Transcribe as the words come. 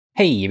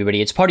Hey everybody,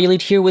 it's Party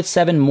Elite here with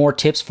 7 more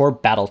tips for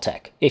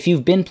Battletech. If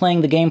you've been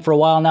playing the game for a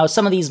while now,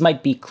 some of these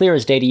might be clear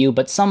as day to you,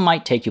 but some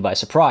might take you by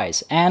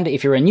surprise. And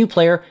if you're a new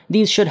player,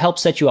 these should help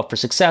set you up for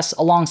success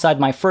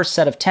alongside my first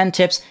set of 10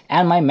 tips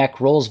and my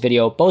mech rolls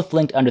video, both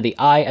linked under the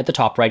eye at the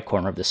top right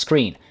corner of the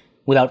screen.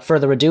 Without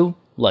further ado,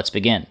 let's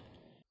begin.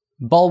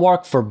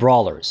 Bulwark for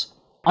Brawlers.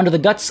 Under the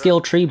Guts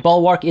skill tree,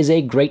 Bulwark is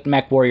a great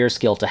mech warrior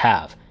skill to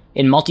have.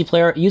 In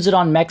multiplayer, use it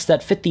on mechs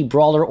that fit the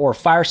brawler or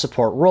fire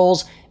support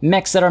roles,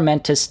 mechs that are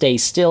meant to stay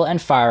still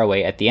and fire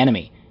away at the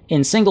enemy.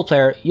 In single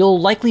player, you'll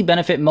likely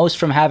benefit most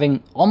from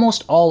having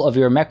almost all of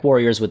your mech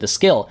warriors with the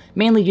skill,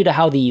 mainly due to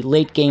how the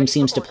late game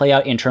seems to play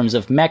out in terms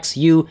of mechs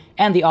you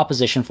and the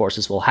opposition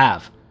forces will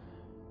have.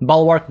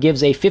 Bulwark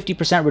gives a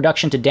 50%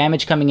 reduction to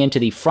damage coming into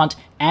the front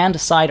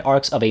and side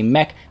arcs of a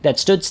mech that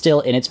stood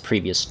still in its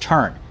previous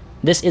turn.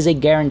 This is a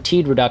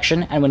guaranteed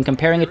reduction, and when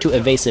comparing it to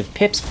evasive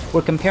pips,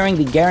 we're comparing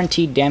the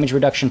guaranteed damage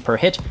reduction per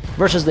hit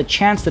versus the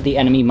chance that the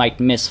enemy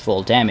might miss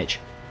full damage.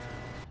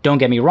 Don't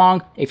get me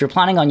wrong, if you're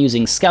planning on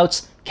using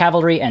scouts,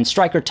 cavalry, and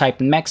striker-type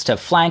mechs to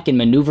flank and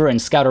maneuver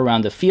and scout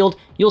around the field,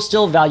 you'll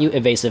still value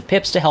evasive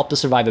pips to help the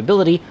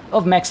survivability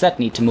of mechs that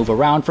need to move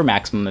around for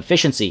maximum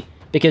efficiency,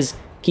 because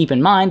keep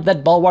in mind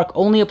that Bulwark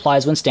only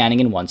applies when standing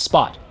in one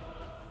spot.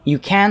 You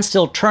can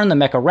still turn the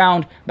mech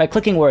around by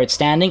clicking where it's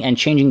standing and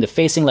changing the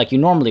facing like you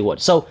normally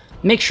would, so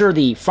make sure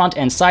the front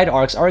and side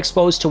arcs are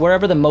exposed to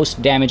wherever the most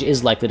damage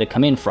is likely to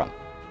come in from.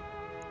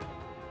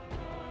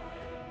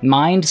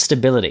 Mind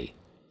Stability.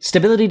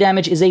 Stability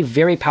damage is a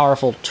very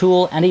powerful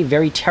tool and a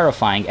very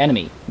terrifying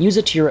enemy. Use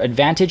it to your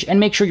advantage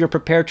and make sure you're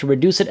prepared to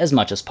reduce it as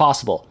much as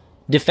possible.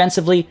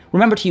 Defensively,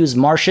 remember to use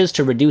marshes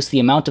to reduce the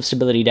amount of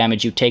stability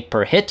damage you take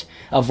per hit,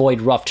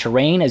 avoid rough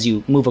terrain as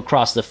you move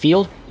across the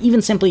field,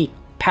 even simply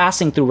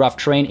passing through rough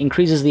terrain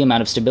increases the amount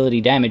of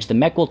stability damage the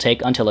mech will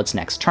take until its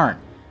next turn.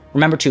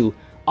 Remember to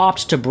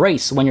opt to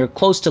brace when you're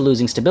close to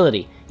losing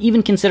stability.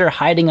 Even consider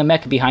hiding a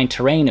mech behind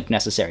terrain if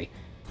necessary.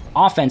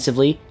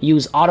 Offensively,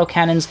 use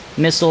autocannons,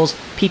 missiles,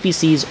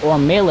 PPCs, or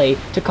melee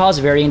to cause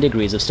varying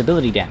degrees of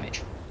stability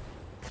damage.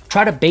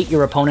 Try to bait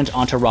your opponent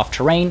onto rough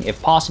terrain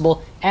if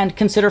possible, and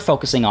consider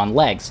focusing on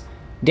legs.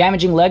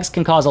 Damaging legs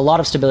can cause a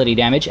lot of stability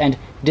damage, and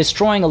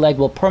destroying a leg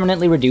will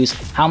permanently reduce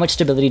how much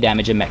stability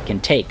damage a mech can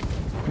take.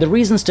 The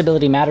reason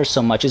stability matters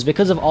so much is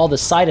because of all the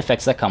side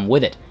effects that come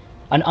with it.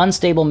 An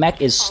unstable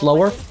mech is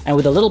slower, and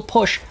with a little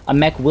push, a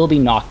mech will be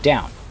knocked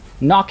down.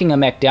 Knocking a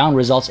mech down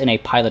results in a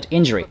pilot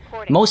injury.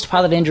 Most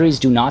pilot injuries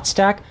do not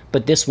stack,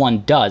 but this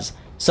one does.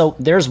 So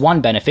there's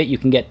one benefit: you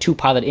can get 2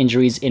 pilot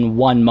injuries in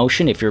one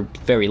motion if you're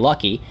very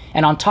lucky,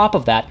 and on top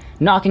of that,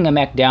 knocking a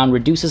mech down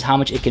reduces how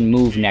much it can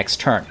move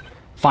next turn.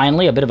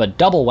 Finally, a bit of a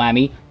double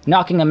whammy,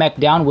 knocking a mech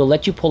down will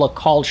let you pull a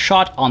called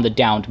shot on the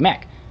downed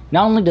mech.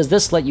 Not only does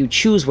this let you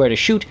choose where to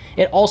shoot,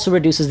 it also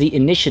reduces the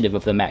initiative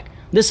of the mech.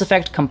 This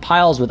effect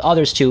compiles with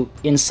others to,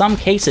 in some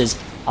cases,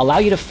 allow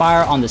you to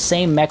fire on the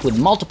same mech with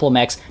multiple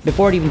mechs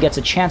before it even gets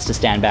a chance to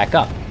stand back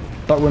up.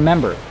 But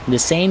remember, the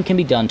same can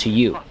be done to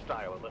you.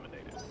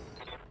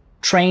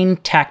 Train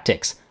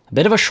Tactics. A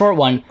bit of a short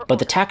one, but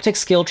the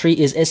Tactics skill tree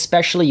is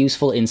especially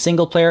useful in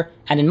single player,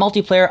 and in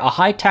multiplayer, a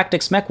high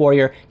Tactics mech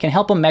warrior can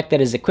help a mech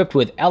that is equipped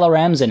with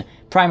LRMs and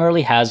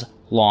primarily has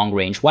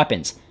long-range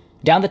weapons.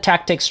 Down the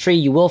Tactics tree,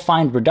 you will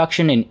find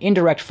reduction in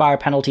indirect fire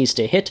penalties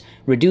to hit,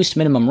 reduced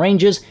minimum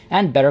ranges,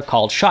 and better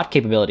called shot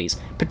capabilities,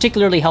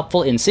 particularly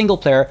helpful in single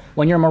player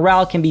when your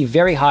morale can be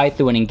very high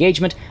through an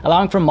engagement,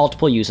 allowing for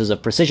multiple uses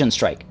of precision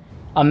strike.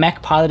 A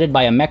mech piloted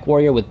by a mech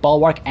warrior with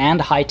Bulwark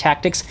and high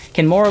tactics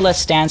can more or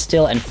less stand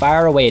still and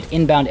fire away at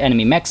inbound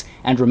enemy mechs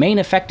and remain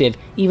effective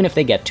even if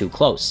they get too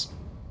close.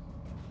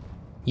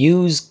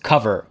 Use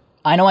cover.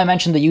 I know I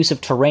mentioned the use of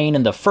terrain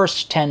in the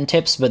first 10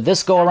 tips, but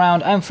this go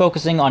around I'm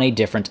focusing on a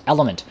different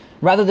element.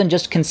 Rather than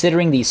just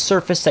considering the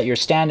surface that you're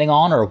standing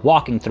on or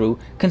walking through,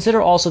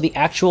 consider also the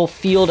actual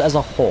field as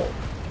a whole.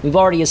 We've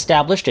already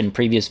established in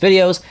previous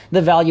videos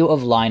the value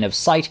of line of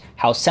sight,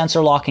 how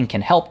sensor locking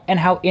can help, and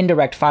how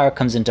indirect fire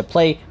comes into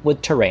play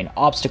with terrain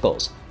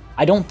obstacles.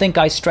 I don't think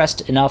I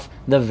stressed enough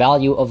the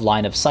value of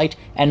line of sight,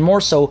 and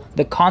more so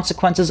the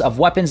consequences of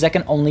weapons that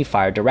can only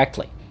fire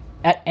directly.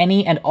 At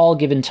any and all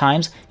given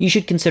times, you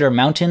should consider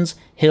mountains,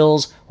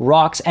 hills,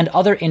 rocks, and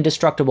other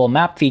indestructible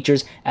map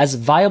features as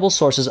viable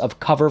sources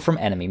of cover from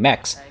enemy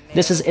mechs.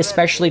 This is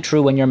especially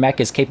true when your mech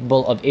is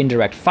capable of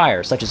indirect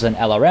fire, such as an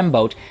LRM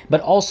boat,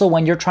 but also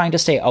when you're trying to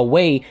stay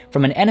away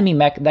from an enemy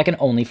mech that can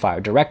only fire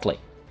directly.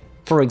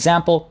 For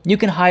example, you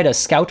can hide a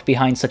scout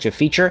behind such a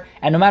feature,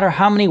 and no matter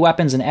how many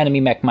weapons an enemy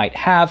mech might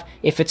have,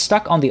 if it's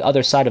stuck on the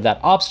other side of that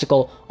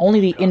obstacle,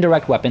 only the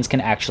indirect weapons can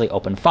actually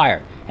open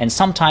fire, and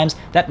sometimes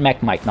that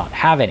mech might not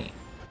have any.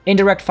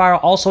 Indirect fire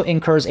also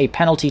incurs a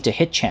penalty to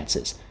hit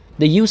chances.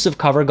 The use of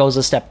cover goes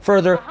a step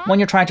further when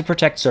you're trying to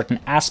protect certain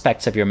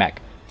aspects of your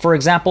mech. For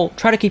example,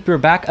 try to keep your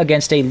back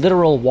against a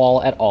literal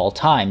wall at all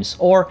times,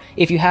 or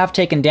if you have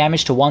taken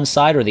damage to one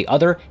side or the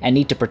other and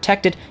need to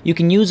protect it, you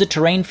can use a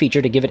terrain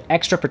feature to give it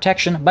extra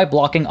protection by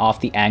blocking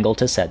off the angle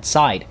to said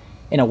side.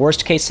 In a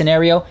worst case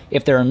scenario,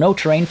 if there are no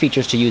terrain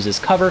features to use as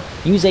cover,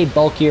 use a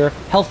bulkier,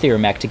 healthier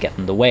mech to get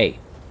in the way.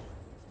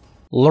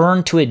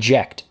 Learn to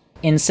eject.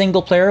 In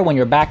single player, when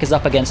your back is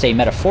up against a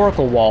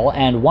metaphorical wall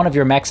and one of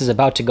your mechs is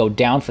about to go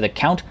down for the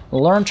count,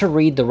 learn to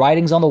read the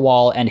writings on the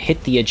wall and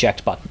hit the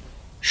eject button.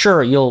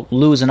 Sure, you'll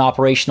lose an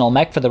operational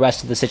mech for the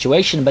rest of the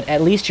situation, but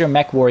at least your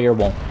mech warrior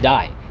won't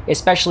die.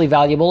 Especially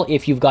valuable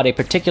if you've got a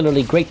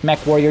particularly great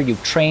mech warrior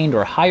you've trained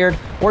or hired,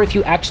 or if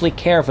you actually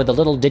care for the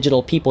little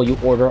digital people you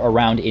order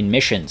around in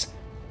missions.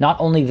 Not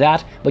only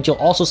that, but you'll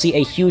also see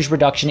a huge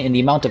reduction in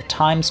the amount of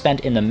time spent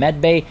in the med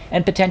bay,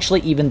 and potentially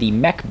even the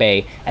mech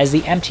bay, as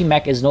the empty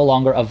mech is no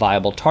longer a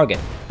viable target.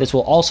 This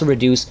will also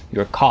reduce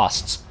your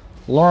costs.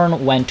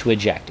 Learn when to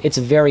eject. It's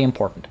very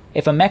important.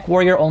 If a mech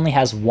warrior only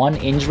has 1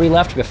 injury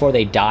left before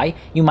they die,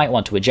 you might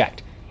want to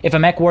eject. If a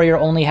mech warrior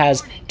only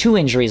has 2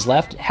 injuries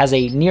left, has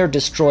a near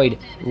destroyed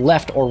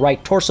left or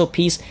right torso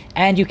piece,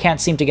 and you can't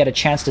seem to get a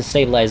chance to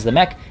stabilize the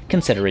mech,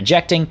 consider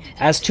ejecting,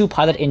 as 2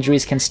 pilot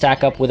injuries can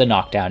stack up with a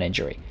knockdown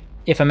injury.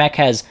 If a mech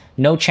has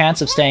no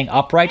chance of staying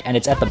upright and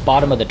it's at the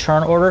bottom of the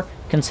turn order,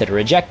 consider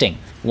ejecting.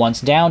 Once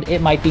downed,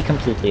 it might be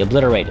completely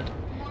obliterated.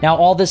 Now,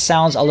 all this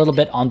sounds a little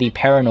bit on the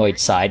paranoid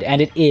side,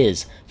 and it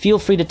is. Feel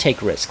free to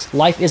take risks.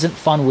 Life isn't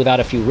fun without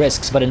a few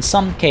risks, but in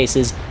some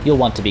cases, you'll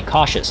want to be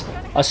cautious.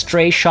 A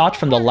stray shot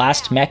from the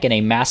last mech in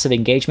a massive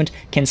engagement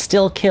can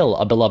still kill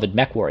a beloved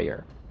mech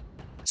warrior.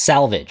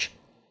 Salvage.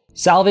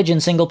 Salvage in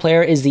single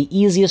player is the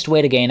easiest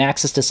way to gain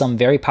access to some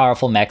very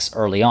powerful mechs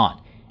early on.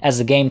 As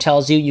the game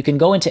tells you, you can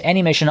go into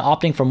any mission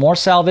opting for more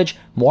salvage,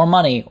 more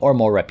money, or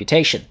more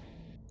reputation.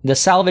 The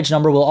salvage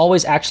number will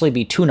always actually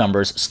be 2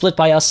 numbers, split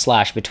by a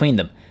slash between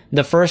them.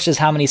 The first is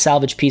how many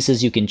salvage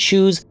pieces you can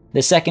choose,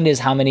 the second is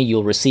how many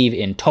you'll receive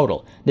in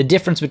total. The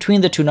difference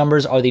between the 2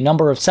 numbers are the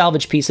number of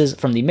salvage pieces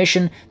from the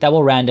mission that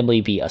will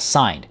randomly be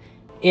assigned.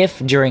 If,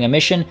 during a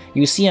mission,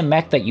 you see a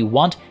mech that you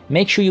want,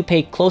 make sure you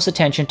pay close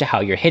attention to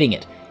how you're hitting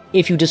it.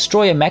 If you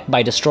destroy a mech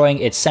by destroying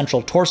its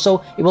central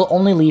torso, it will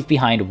only leave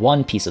behind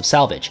 1 piece of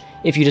salvage.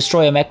 If you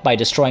destroy a mech by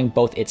destroying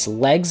both its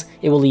legs,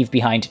 it will leave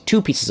behind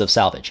 2 pieces of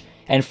salvage.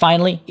 And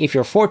finally, if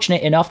you're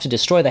fortunate enough to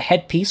destroy the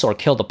headpiece or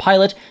kill the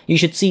pilot, you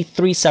should see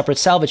 3 separate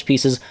salvage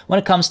pieces when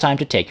it comes time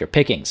to take your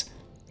pickings.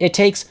 It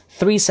takes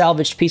 3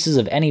 salvaged pieces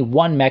of any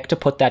one mech to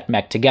put that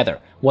mech together.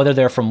 Whether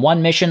they're from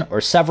one mission or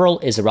several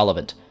is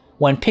irrelevant.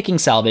 When picking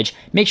salvage,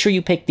 make sure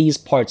you pick these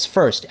parts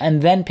first,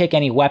 and then pick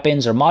any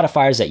weapons or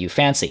modifiers that you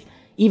fancy.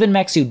 Even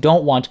mechs you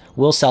don't want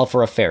will sell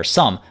for a fair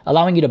sum,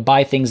 allowing you to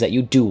buy things that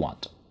you do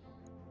want.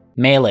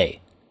 Melee.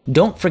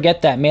 Don't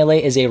forget that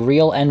melee is a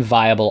real and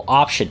viable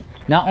option.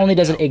 Not only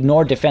does it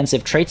ignore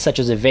defensive traits such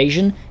as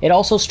evasion, it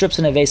also strips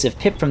an evasive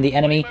pip from the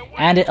enemy,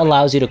 and it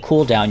allows you to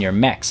cool down your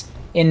mechs.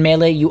 In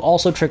melee, you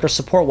also trigger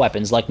support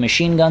weapons like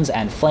machine guns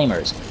and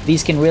flamers.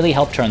 These can really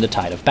help turn the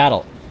tide of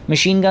battle.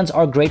 Machine guns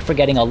are great for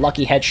getting a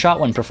lucky headshot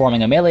when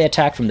performing a melee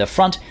attack from the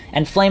front,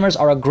 and flamers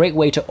are a great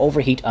way to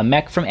overheat a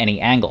mech from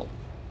any angle.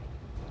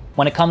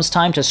 When it comes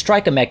time to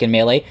strike a mech in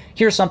melee,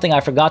 here's something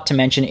I forgot to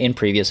mention in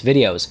previous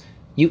videos.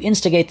 You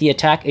instigate the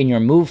attack in your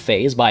move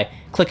phase by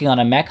clicking on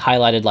a mech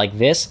highlighted like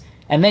this,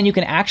 and then you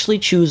can actually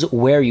choose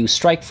where you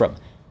strike from.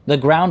 The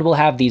ground will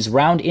have these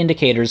round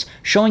indicators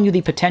showing you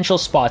the potential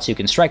spots you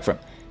can strike from.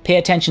 Pay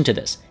attention to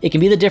this. It can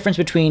be the difference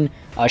between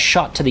a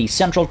shot to the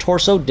central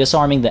torso,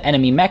 disarming the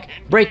enemy mech,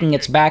 breaking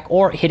its back,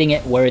 or hitting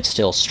it where it's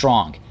still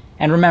strong.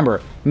 And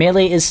remember,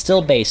 melee is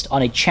still based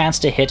on a chance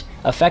to hit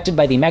affected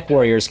by the mech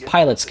warrior's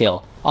pilot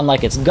skill,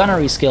 unlike its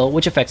gunnery skill,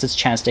 which affects its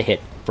chance to hit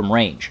from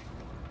range.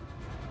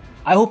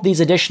 I hope these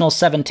additional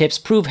 7 tips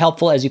prove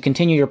helpful as you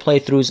continue your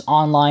playthroughs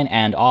online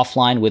and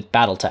offline with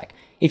Battletech.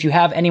 If you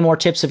have any more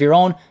tips of your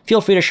own,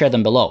 feel free to share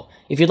them below.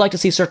 If you'd like to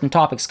see certain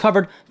topics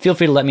covered, feel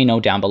free to let me know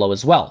down below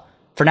as well.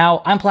 For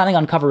now, I'm planning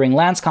on covering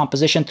lance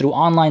composition through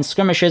online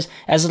skirmishes,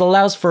 as it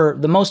allows for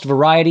the most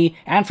variety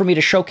and for me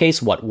to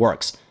showcase what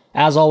works.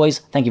 As always,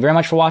 thank you very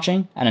much for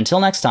watching, and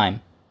until next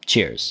time,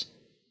 cheers.